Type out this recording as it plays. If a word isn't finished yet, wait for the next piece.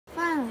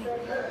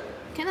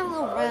Get a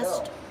little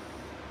rest.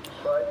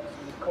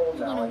 I'm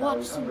gonna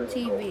watch some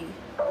TV.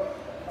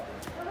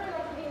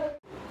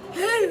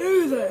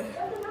 Hello there.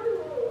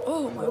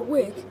 Oh, my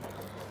wig.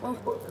 Well,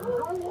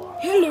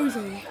 hello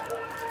there.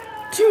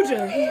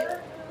 Today,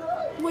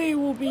 we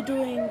will be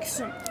doing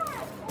some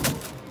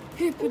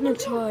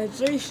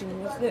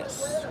hypnotization with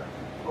this.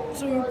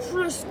 So you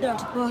press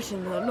that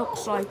button that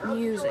looks like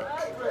music,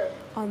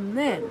 and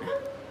then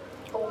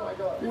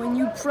when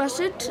you press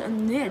it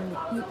and then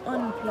you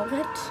unplug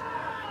it,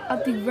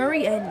 at the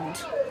very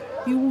end,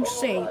 you will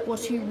say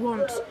what you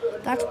want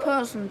that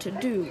person to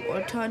do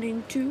or turn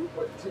into,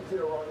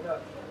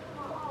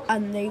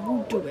 and they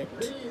will do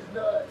it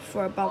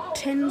for about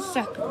 10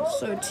 seconds.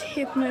 So it's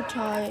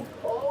hypnotization.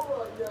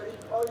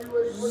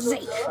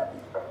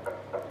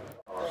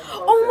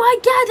 Oh my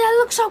god, that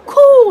looks so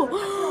cool!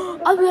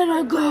 I'm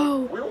gonna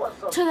go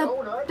to the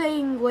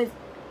thing with,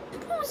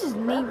 what was his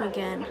name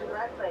again?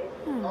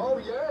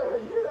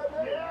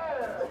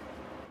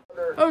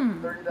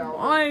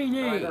 My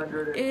name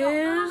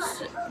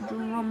is,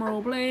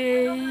 drumroll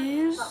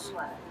please,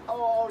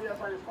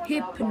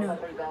 Hypno.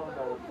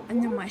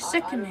 And then my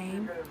second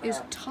name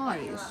is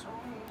Ties.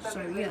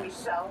 So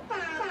yes.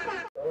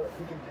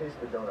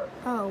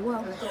 Oh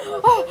well.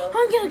 Oh,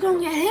 I'm gonna go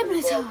and get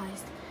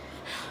hypnotized.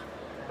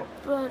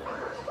 But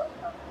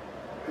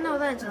no,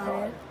 that's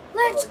not it.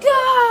 Let's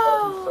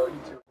go!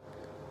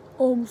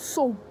 I'm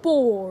so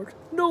bored.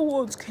 No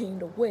one's came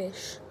to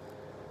Wish.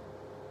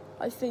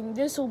 I think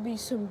this will be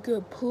some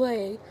good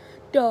play.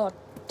 Dot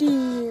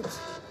dance.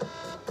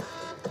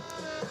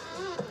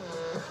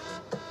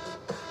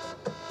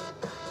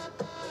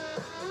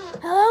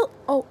 Hello?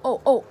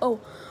 Oh.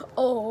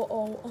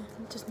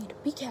 Just need to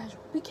be casual.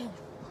 Be casual.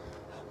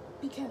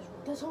 Be casual.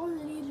 That's all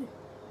I need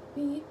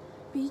to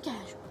be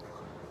casual.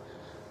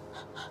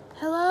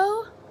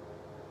 Hello?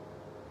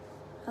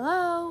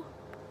 Hello?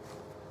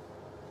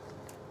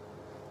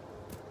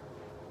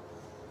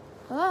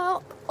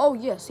 Hello? Oh,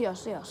 yes.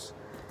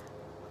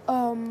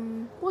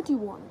 What do you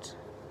want?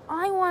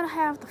 I want to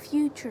have the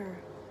future.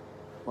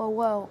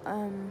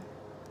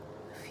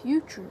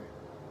 Future.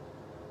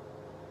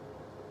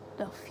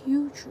 The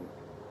future.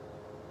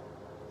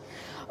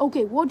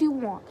 Okay, what do you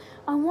want?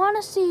 I want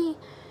to see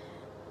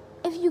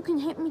if you can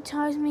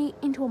hypnotize me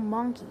into a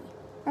monkey.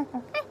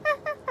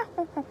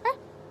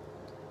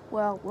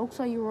 Well, looks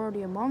like you're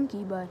already a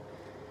monkey, but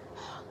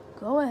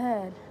go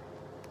ahead.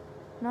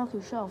 Knock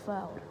yourself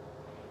out.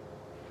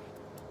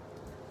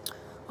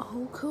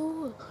 Oh,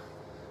 cool.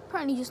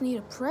 Apparently you just need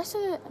to press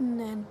it, and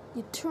then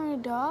you turn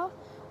it off.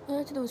 All you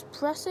have to do is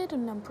press it,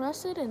 and then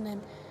press it, and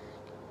then...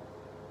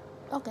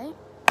 Okay.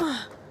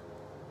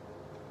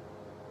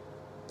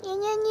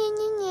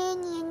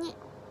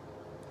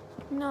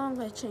 No, I'm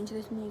gonna change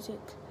this music.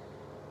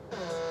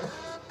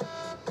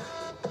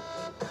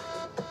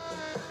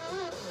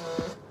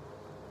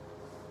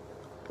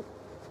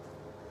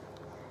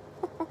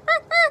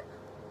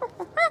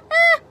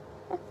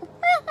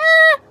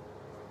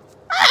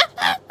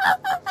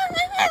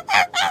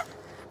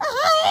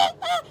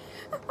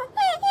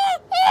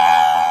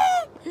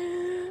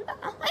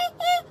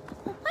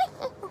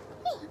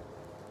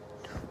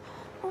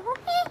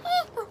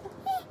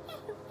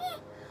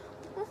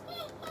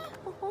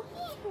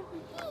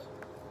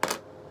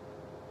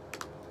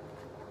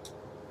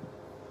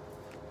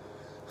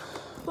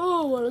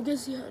 Oh, well, I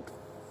guess you had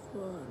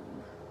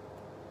fun.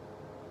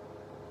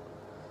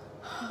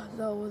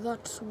 Though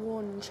that's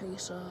one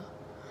chaser.